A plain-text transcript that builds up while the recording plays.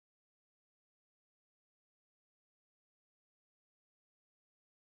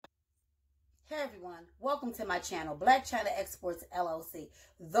Hey everyone, welcome to my channel, Black China Exports LLC.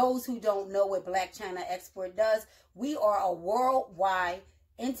 Those who don't know what Black China Export does, we are a worldwide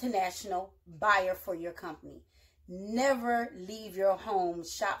international buyer for your company. Never leave your home,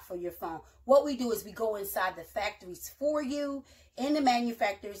 shop for your phone. What we do is we go inside the factories for you, and the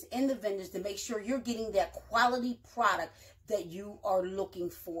manufacturers and the vendors to make sure you're getting that quality product that you are looking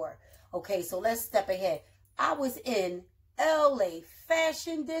for. Okay, so let's step ahead. I was in LA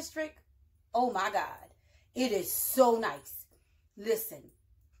Fashion District. Oh my God, it is so nice. Listen,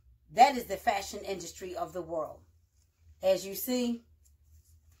 that is the fashion industry of the world. As you see,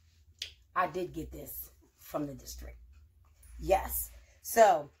 I did get this from the district. Yes.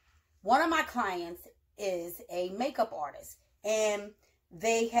 So one of my clients is a makeup artist, and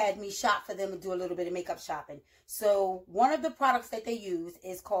they had me shop for them and do a little bit of makeup shopping. So one of the products that they use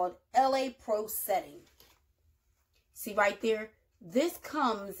is called LA Pro Setting. See right there? This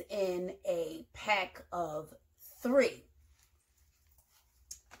comes in a pack of 3,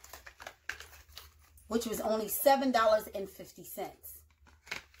 which was only $7.50.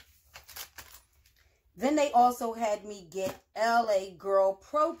 Then they also had me get LA Girl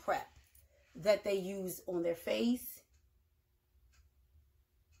Pro Prep that they use on their face,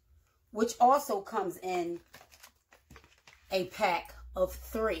 which also comes in a pack of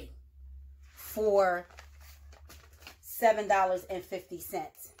 3 for $7.50.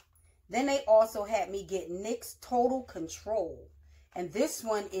 Then they also had me get NYX Total Control, and this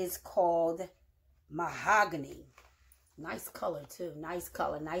one is called Mahogany. Nice color too. Nice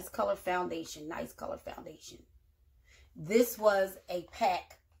color foundation. Nice color foundation. This was a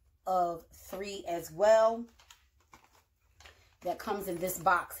pack of 3 as well. That comes in this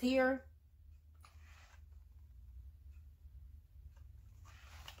box here.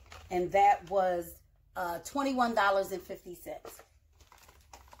 And that was $21.50.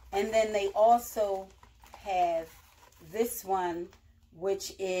 And then they also have this one,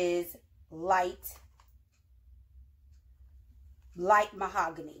 which is light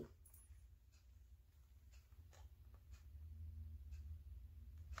mahogany,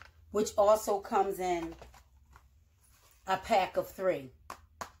 which also comes in a pack of 3,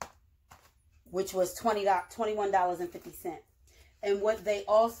 which was $21.50. And what they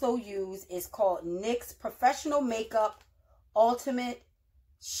also use is called NYX Professional Makeup Ultimate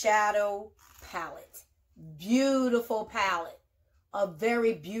Shadow Palette. Beautiful palette. A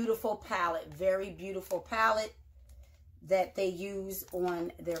very beautiful palette. Very beautiful palette that they use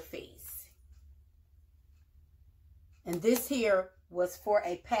on their face. And this here was for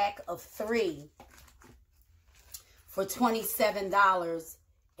a pack of 3 for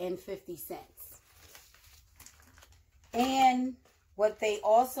 $27.50. And what they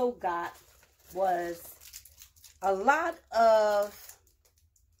also got was a lot of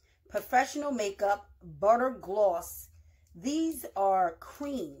professional makeup butter gloss. These are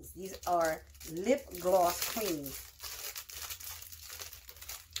creams. These are lip gloss creams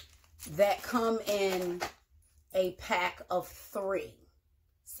that come in a pack of 3.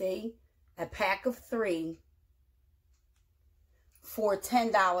 See? A pack of 3 for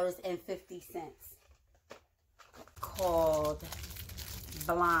 $10.50. Called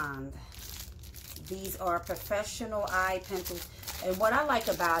Blonde. These are professional eye pencils, and what I like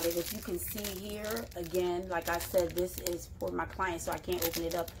about it, if you can see here, again, like I said, this is for my client, so I can't open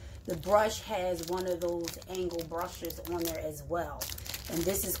it up. The brush has one of those angle brushes on there as well, and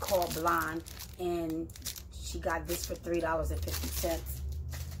this is called Blonde, and she got this for $3.50.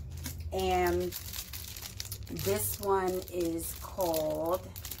 And this one is called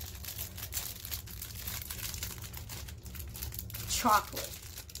Chocolate,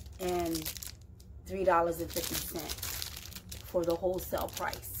 and $3.50 for the wholesale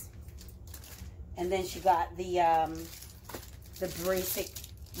price. And then she got the basic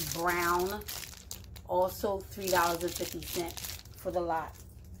brown, also $3.50 for the lot.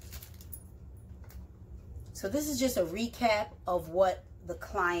 So this is just a recap of what the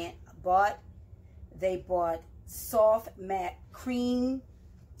client bought. They bought soft matte cream,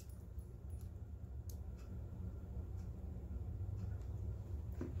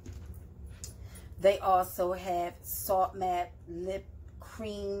 they also have soft matte lip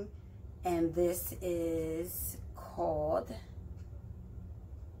cream, and this is called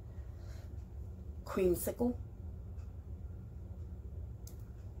Creamsicle.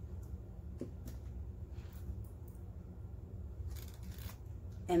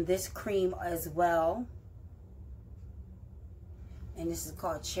 And this cream as well. And this is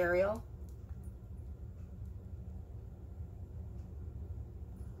called Cheerio.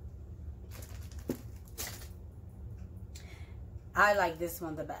 I like this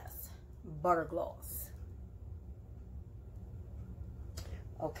one the best. butter gloss.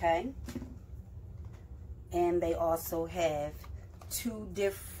 Okay. And they also have 2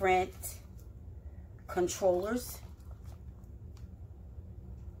 different controllers.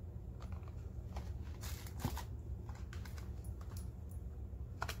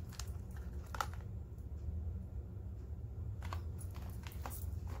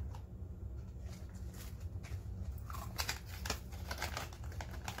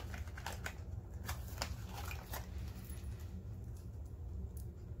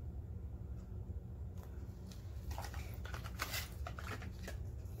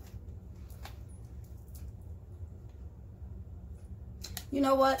 You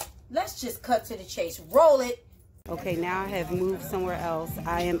know what? Let's just cut to the chase. Roll it. Okay, now I have moved somewhere else.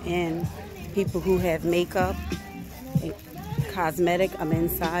 I am in people who have makeup and cosmetic. I'm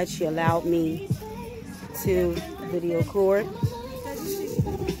inside. She allowed me to video record.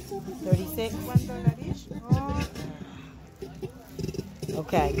 36.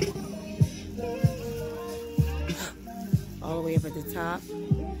 Okay. All the way up at the top.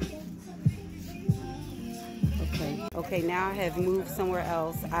 Okay, now I have moved somewhere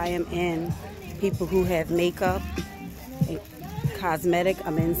else. I am in people who have makeup and cosmetic.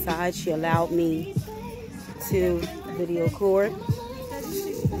 I'm inside. She allowed me to video record.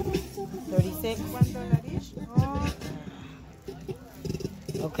 36.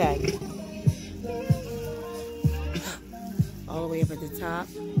 Okay. All the way up at the top.